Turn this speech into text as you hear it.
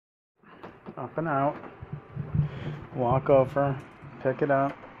Up and out. Walk over. Pick it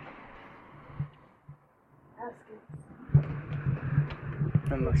up.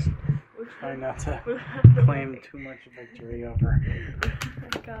 And let's try not to claim too much victory over. I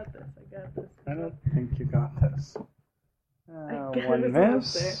got this. I don't think you got this. It One was up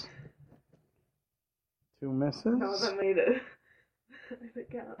miss. Two misses. No, that made it. I didn't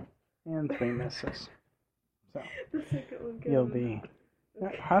count. And three misses. So The second one counted. you'll be.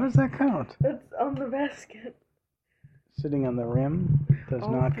 How does that count? That's on the basket. Sitting on the rim does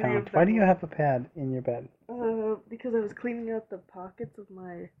All not three count. of Why do them. you have a pad in your bed? Because I was cleaning out the pockets of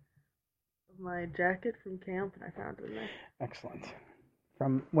my jacket from camp, and I found it in there. Excellent.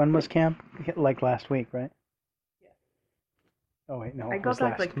 From when was camp? Like last week, right? Yeah. Oh wait, no. I It got was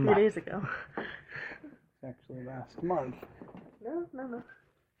back last like 3 month. days ago. It's actually last month. No.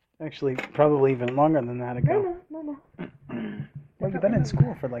 Actually, probably even longer than that ago. No. Well, you've been in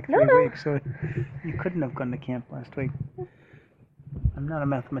school for like 3 weeks, so you couldn't have gone to camp last week. I'm not a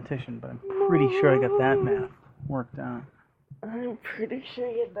mathematician, but I'm pretty sure I got that math worked out. I'm pretty sure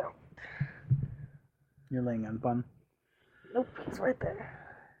you don't. You're laying on bun. Nope, it's right there.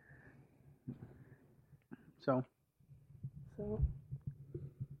 So, I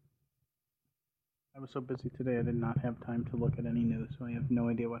was so busy today I did not have time to look at any news, so I have no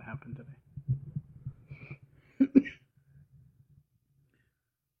idea what happened today.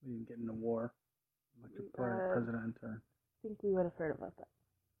 We didn't get in a war, elected president, or... I think we would have heard about that.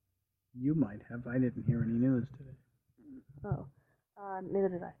 You might have. I didn't hear any news today. Oh, neither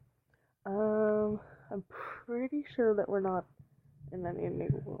did I. I'm pretty sure that we're not in any new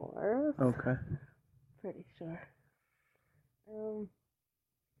wars. Okay. Pretty sure.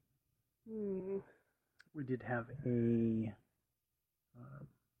 We did have a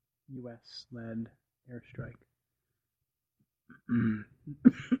U.S.-led airstrike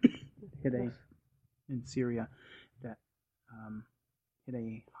hit in Syria that hit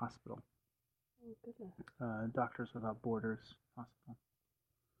a hospital. Oh, goodness. Doctors Without Borders hospital.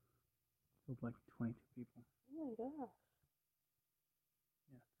 Killed like 22 people. Oh, my gosh.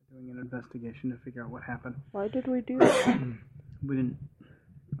 Yeah, they're doing an investigation to figure out what happened. Why did we do that? We didn't...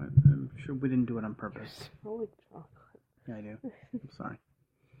 I'm sure we didn't do it on purpose. Holy chocolate. Yeah, I do. I'm sorry.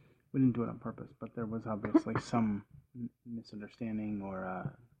 We didn't do it on purpose, but there was obviously some misunderstanding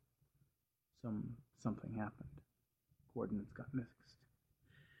or something happened. Coordinates got mixed.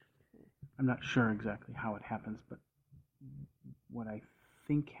 I'm not sure exactly how it happens, but what I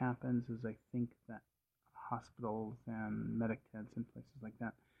think happens is I think that hospitals and medic tents and places like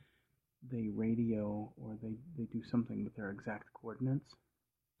that, they radio or they do something with their exact coordinates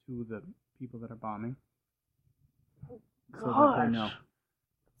to the people that are bombing. So that they know. It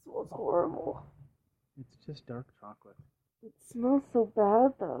smells horrible. It's just dark chocolate. It smells so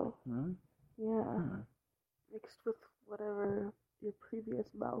bad, though. Really? Yeah. Mixed with whatever your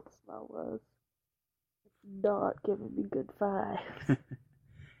previous mouth smell was. It's not giving me good vibes.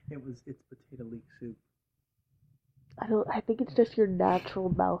 It's potato leek soup. I think it's just your natural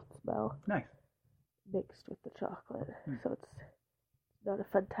mouth smell. Nice. Mixed with the chocolate. So it's not a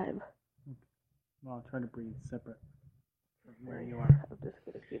fun time. Well, I'll try to breathe separate from where you are. I'm just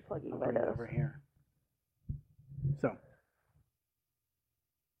going to keep plugging I'll my bring it nose. over here. So.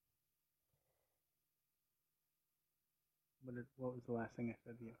 What was the last thing I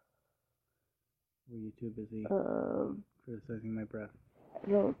said to you? Were you too busy criticizing my breath? I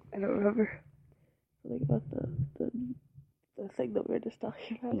don't remember. Something about the thing that we were just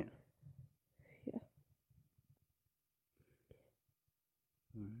talking about. Yeah.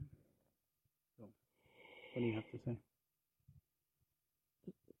 Alright. So, what do you have to say?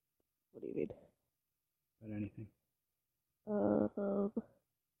 What do you mean? About anything? I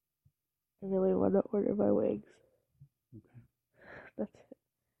really want to order my wigs. Okay. That's it.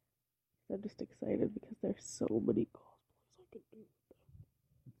 I'm just excited because there's so many cosplays I can do.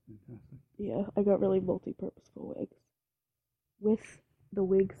 That's fantastic. Yeah, I got really multi-purposeful wigs. With the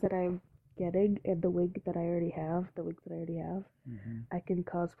wigs that I'm getting and the wigs that I already have, I can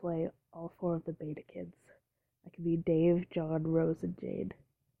cosplay all 4 of the Beta Kids. I can be Dave, John, Rose, and Jade.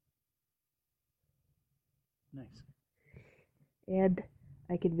 Nice. And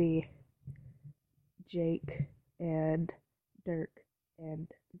I can be Jake and Dirk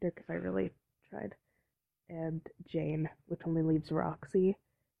if I really tried, and Jane, which only leaves Roxy,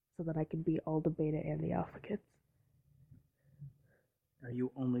 so that I can be all the Beta and the Alpha Kids. Are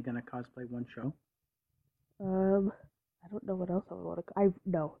you only gonna cosplay one show? I don't know what else I would want to.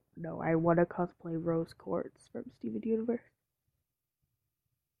 I want to cosplay Rose Quartz from Steven Universe.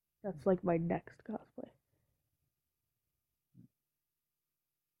 That's like my next cosplay.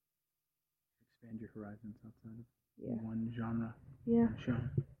 expand your horizons outside of Yeah. one genre, Yeah. one show.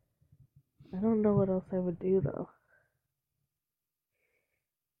 I don't know what else I would do though.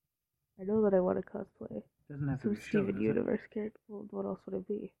 I know that I want to cosplay It doesn't have to some be a show, Steven does it? Universe character. Well, what else would it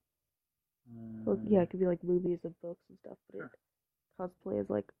be? Well, yeah, it could be like movies and books and stuff, but Sure. cosplay is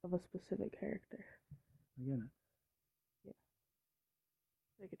like of a specific character. I get it.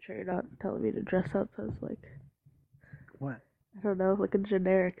 Like a sure not telling me to dress up as like, What? I don't know, like a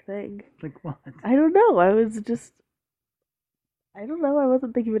generic thing. Like what? I don't know. I don't know. I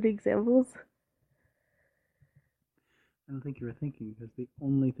wasn't thinking of any examples. I don't think you were thinking, because the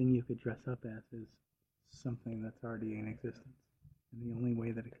only thing you could dress up as is something that's already in existence. And the only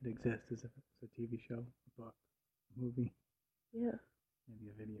way that it could exist is if it's a TV show, a book, a movie, Yeah. maybe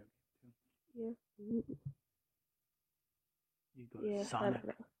a video game too. Yeah. Ooh. You go Yeah. to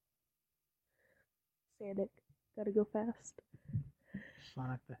Sonic. Sonic. Gotta go fast.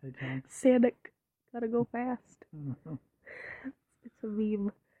 Sonic the Hedgehog. Sonic. Gotta go fast. It's a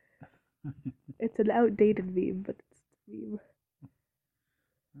meme. It's an outdated meme, but it's a meme.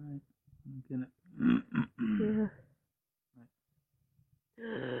 Alright, I'm gonna. Yeah.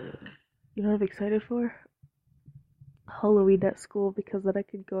 You know what I'm excited for? Halloween at school, because then I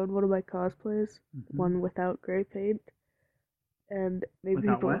could go in one of my cosplays, one without gray paint, and maybe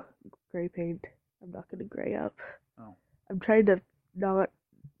Without people what? gray paint. I'm not gonna gray up. Oh. I'm trying to not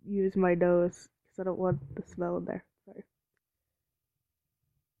use my nose because I don't want the smell in there. Sorry.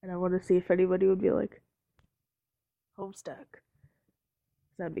 And I want to see if anybody would be like, Homestuck.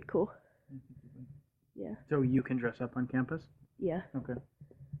 That'd be cool. Yeah. So you can dress up on campus? Yeah. Okay.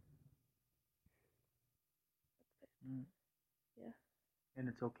 Yeah. And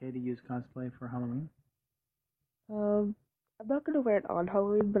it's okay to use cosplay for Halloween? I'm not gonna wear it on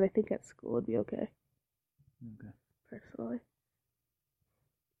Halloween, but I think at school it'd be okay. Okay. Personally,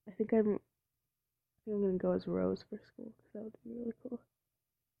 I think I'm gonna go as Rose for school because that would be really cool.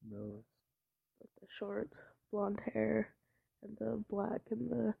 Rose. With the short blonde hair and the black and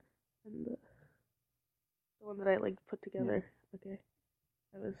the one that I like put together. Yeah. Okay,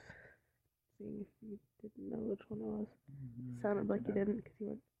 I was seeing if you didn't know which one it was. Sounded like you didn't because you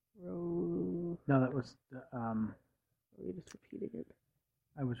went Rose. No, that was Or were you just repeating it?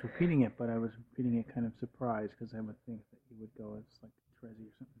 I was repeating it, but I was repeating it kind of surprised because I would think that you would go as like Trezzy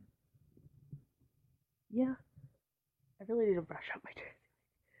or something. Yeah, I really need to brush up my Trezzy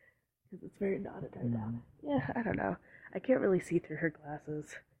because it's very knotted right now. Yeah, I don't know. I can't really see through her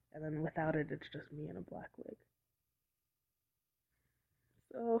glasses, and then without it, it's just me in a black wig.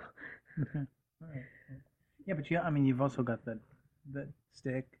 So. Okay. All right. Yeah, but I mean, you've also got that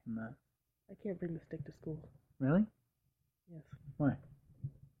stick and the. I can't bring the stick to school. Really? Yes. Why?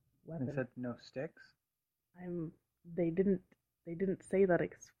 Weapon. They said no sticks. They didn't say that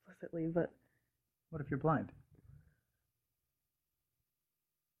explicitly, but. What if you're blind?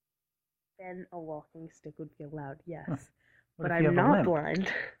 Then a walking stick would be allowed, yes. But I'm not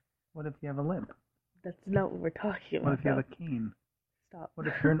blind. What if you have a limp? That's not what we're talking about. What if you have a cane? Stop. What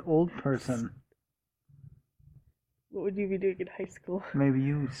if you're an old person? What would you be doing in high school? Maybe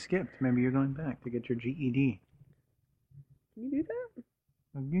you skipped. Maybe you're going back to get your GED. Can you do that?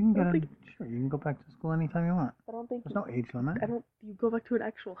 You can sure. You can go back to school anytime you want. I don't think there's no age limit. You go back to an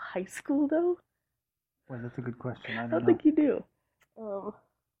actual high school though? Well, that's a good question. I don't think you do. I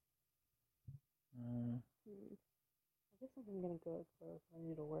guess I'm gonna go with Rose. I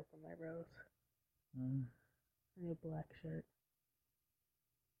need to work on my Rose. I need a black shirt.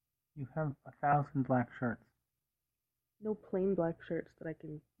 You have 1,000 black shirts. No plain black shirts that I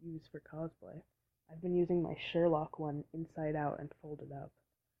can use for cosplay. I've been using my Sherlock one inside out and folded up.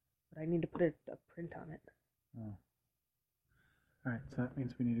 But I need to put a print on it. Oh. Alright, so that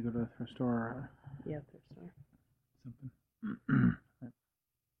means we need to go to the thrift store or yeah, thrift store. Something.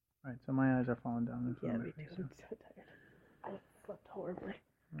 Alright, so my eyes are falling down. Yeah, me too. I'm so tired. I slept horribly.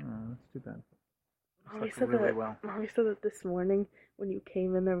 Oh, that's too bad. Mommy said that this morning when you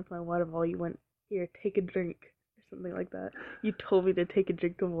came in there with my water bottle, you went, "Here, take a drink," or something like that. You told me to take a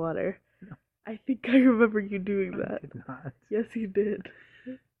drink of water. No. I think I remember you doing that. I did not. Yes, you did.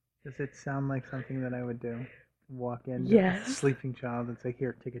 Does it sound like something that I would do? Walk in, yes. A sleeping child, and say,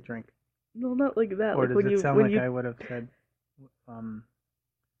 "Here, take a drink." No, not like that. Or like does it sound like I would have said,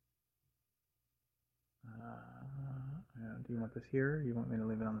 "Do you want this here? Or you want me to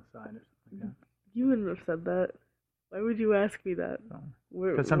leave it on the side or something like that?" You wouldn't have said that. Why would you ask me that?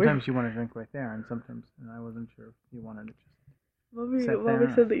 Because sometimes you want to drink right there, and sometimes, and I wasn't sure if you wanted to just. Mommy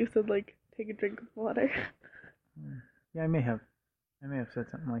said that you said like take a drink of water. Yeah, I may have said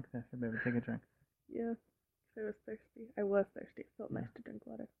something like that. Hey, baby, take a drink. Yeah, I was thirsty. I was thirsty. It felt nice to drink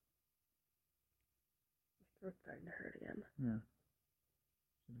water. Throat's starting to hurt again. Yeah.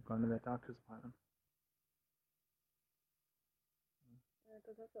 Should have gone to that doctor's appointment. It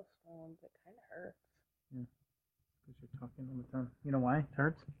doesn't feel swollen, but it kind of hurts. Yeah. Because you're talking all the time. You know why it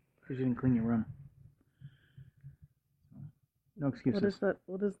hurts? Because you didn't clean your room. No excuses.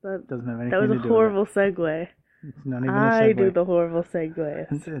 What is that? Doesn't have anything That was to a do horrible segue. It's not even a I segue. do the horrible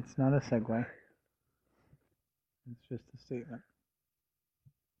segues. It's not a segue. It's just a statement.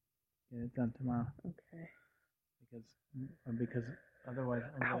 Get it done tomorrow. Okay. Because otherwise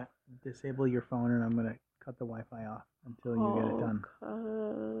I'm gonna disable your phone and I'm gonna cut the Wi-Fi off until you get it done.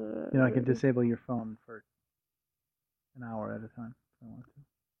 God. You know, I could disable your phone for an hour at a time if I want to.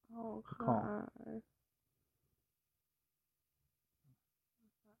 Oh, Call. God.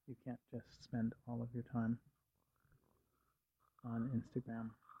 You can't just spend all of your time on Instagram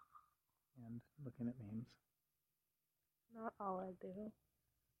and looking at memes. Not all I do.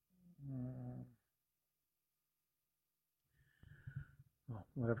 Well,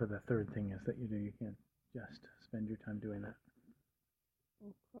 whatever the third thing is that you do, you can't just spend your time doing that.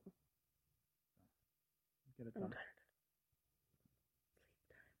 Okay. Get it I'm done. tired.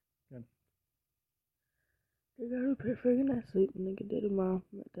 Good. I gotta pray for a good night's sleep and a good day tomorrow.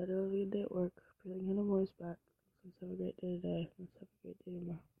 Daddy will have a good day at work. Pray that you get a voice back. Let's have a great day today. Let's have a great day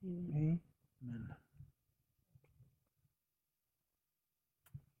tomorrow. Amen. Amen.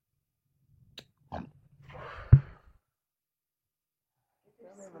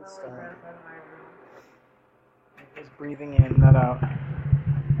 Just breathing in, not out.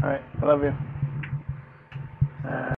 All right, I love you.